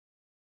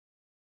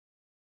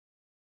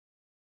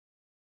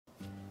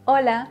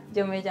Hola,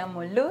 yo me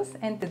llamo Luz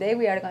and today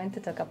we are going to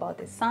talk about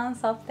the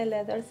sounds of the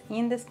letters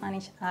in the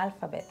Spanish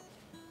alphabet.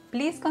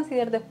 Please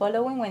consider the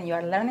following when you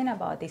are learning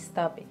about this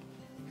topic.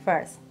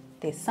 First,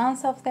 the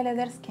sounds of the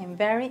letters can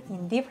vary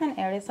in different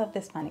areas of the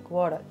Hispanic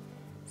world.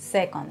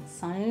 Second,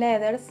 some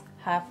letters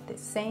have the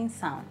same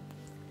sound.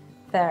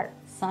 Third,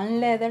 some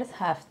letters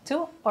have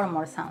two or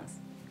more sounds.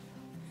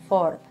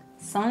 Fourth,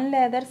 some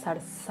letters are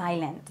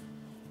silent.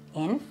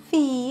 And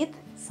fifth,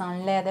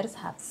 some letters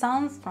have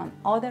sounds from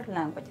other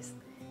languages.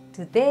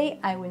 Today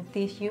I will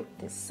teach you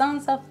the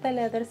sounds of the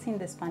letters in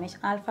the Spanish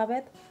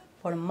alphabet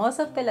for most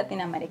of the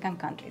Latin American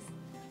countries.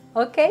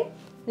 Okay,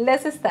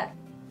 let's start.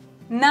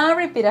 Now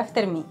repeat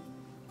after me.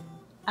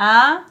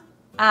 A,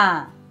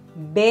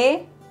 B,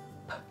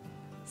 P,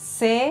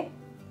 C,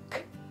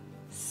 K,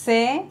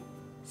 C,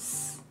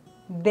 S,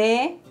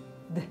 D,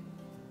 D,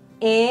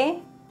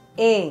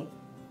 E,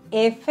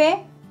 F,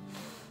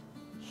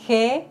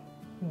 G,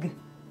 G,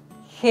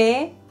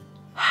 H, H,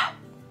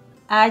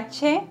 I,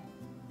 J,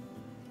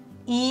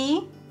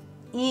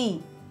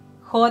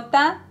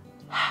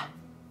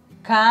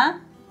 K,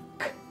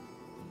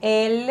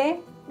 L,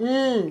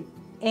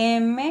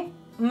 M,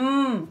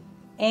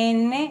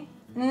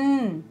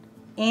 N,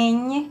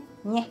 Ñ,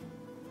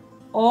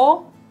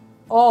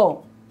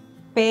 O,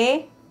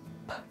 P,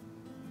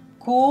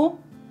 Q,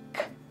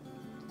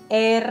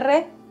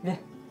 R,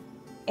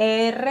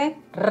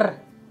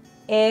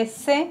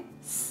 S,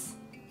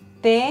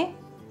 T,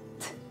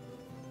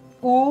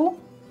 U,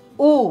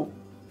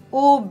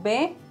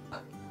 V,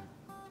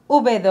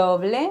 W,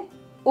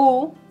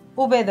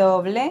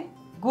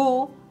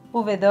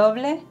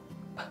 W,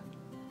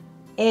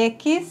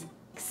 X,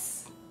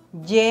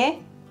 Y,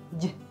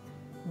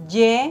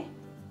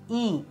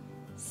 I,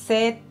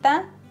 Z,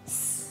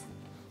 S.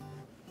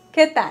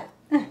 ¿Qué tal?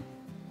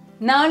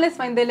 Now let's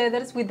find the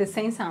letters with the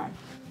same sound.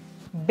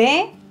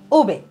 B,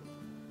 V, B,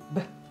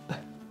 B.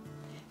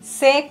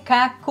 C,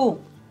 K, Q,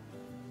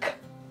 K,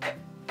 K,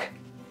 K.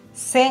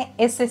 C,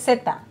 S, Z,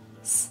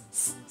 S,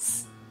 S,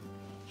 S.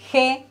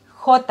 G,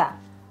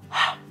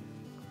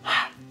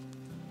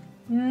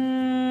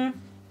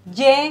 J,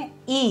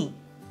 H, H.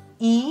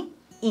 Y,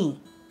 I.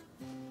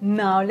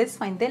 Now let's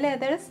find the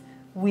letters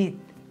with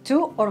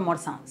two or more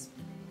sounds.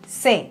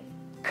 C,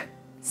 K,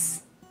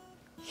 S,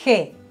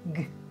 G,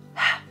 G,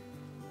 H.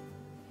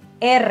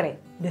 R,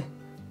 D,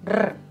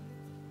 R.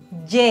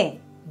 Y,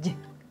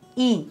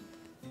 I.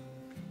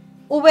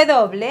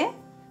 W,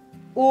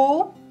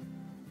 U,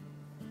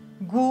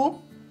 G,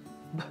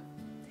 B.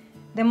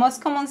 The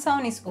most common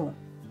sound is U.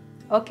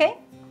 Okay?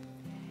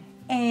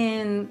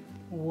 And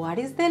what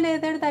is the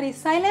letter that is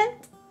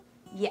silent?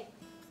 Yeah,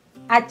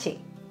 H,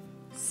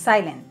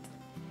 silent.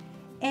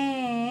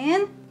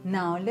 And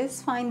now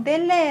let's find the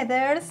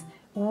letters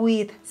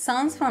with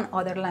sounds from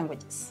other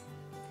languages.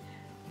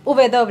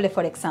 W,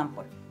 for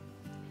example.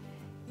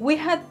 We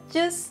had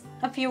just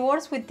a few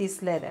words with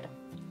this letter,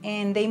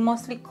 and they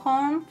mostly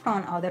come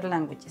from other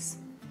languages.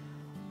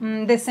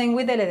 The same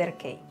with the letter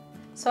K.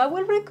 So I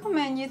will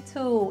recommend you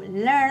to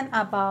learn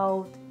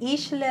about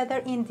each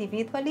letter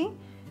individually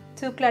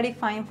to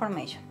clarify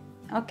information,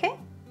 okay?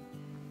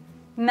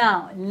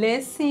 Now,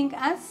 let's sing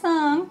a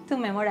song to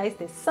memorize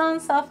the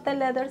sounds of the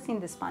letters in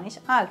the Spanish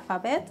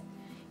alphabet.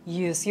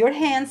 Use your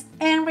hands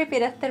and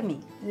repeat after me.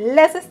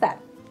 Let's start.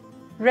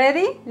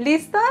 Ready?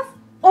 ¿Listos?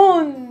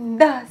 1,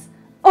 2,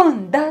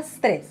 1, 2,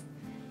 3.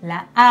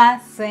 La A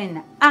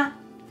suena A,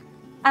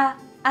 A,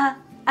 A,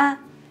 A.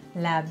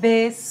 La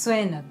B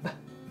suena B,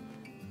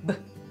 B,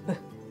 B,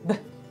 B.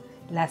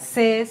 La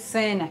C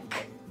suena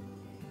K,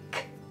 K,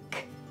 K,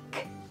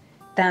 K.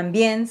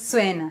 También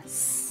suena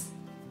S,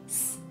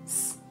 S,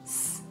 S,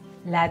 S.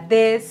 La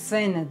D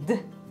suena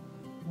D,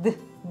 D,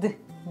 D,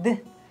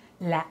 D.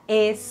 La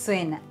E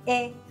suena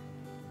E,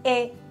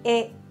 E,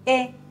 E,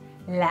 E.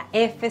 La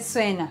F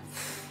suena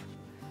F,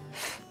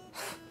 F,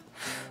 F,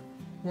 F.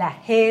 La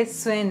G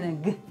suena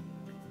G,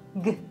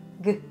 G,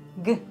 G,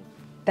 G.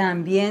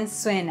 También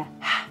suena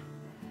H,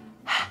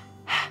 H,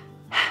 H,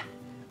 H.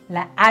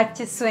 La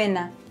H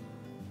suena,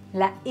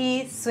 la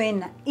I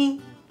suena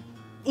I,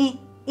 I,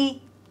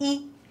 I,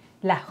 I.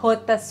 La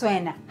J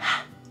suena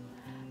H,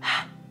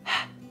 H,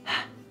 H, H.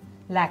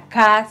 La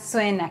K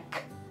suena K,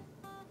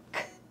 K,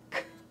 K,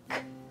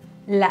 K.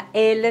 La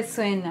L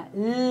suena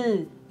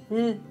L,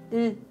 L,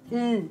 L,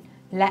 L.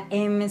 La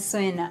M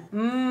suena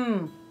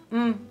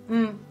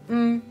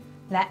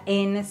La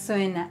N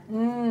suena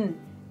N,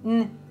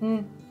 N,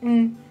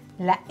 N.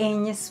 La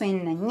ñ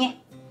suena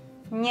ñe,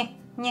 ñe,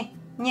 ñe,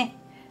 ñe.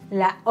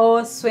 La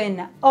O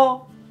suena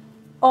O,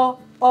 O,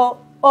 O,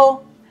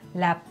 O.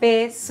 La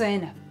P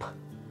suena P,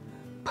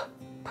 P,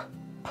 P,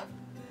 P.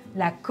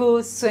 La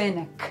Q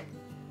suena K,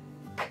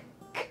 K,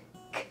 K,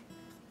 K.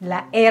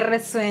 La R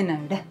suena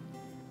R,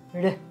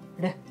 R,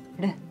 R,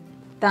 R.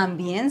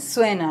 También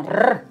suena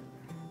R,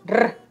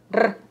 R,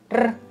 R,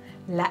 R.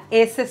 La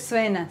S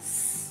suena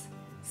S,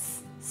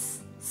 S,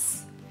 S,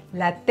 S.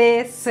 La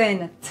T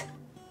suena T,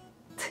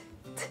 T,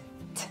 T,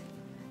 T.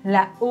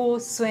 La U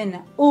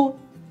suena U,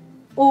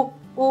 U,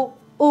 U,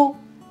 U.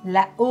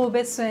 La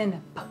V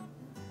suena P,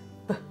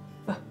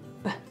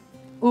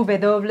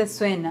 W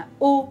suena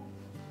U,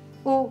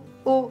 U,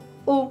 U,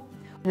 U.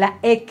 La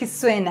X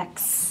suena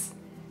X,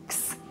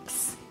 X,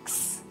 X,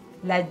 X.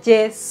 La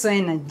Y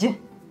suena Y,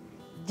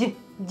 Y,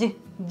 Y,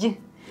 Y.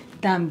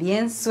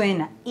 También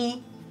suena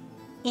I,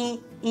 I,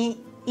 I,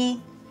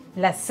 I.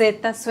 La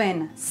Z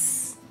suena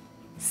S,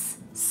 S,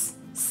 S,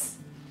 S.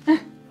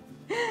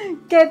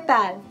 ¿Qué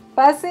tal?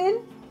 ¿Fácil?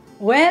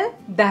 Well,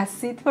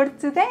 that's it for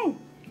today.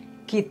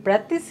 Keep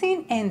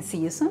practicing and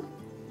see you soon.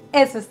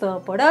 Eso es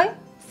todo por hoy.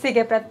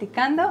 Sigue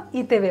practicando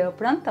y te veo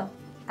pronto.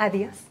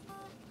 Adiós.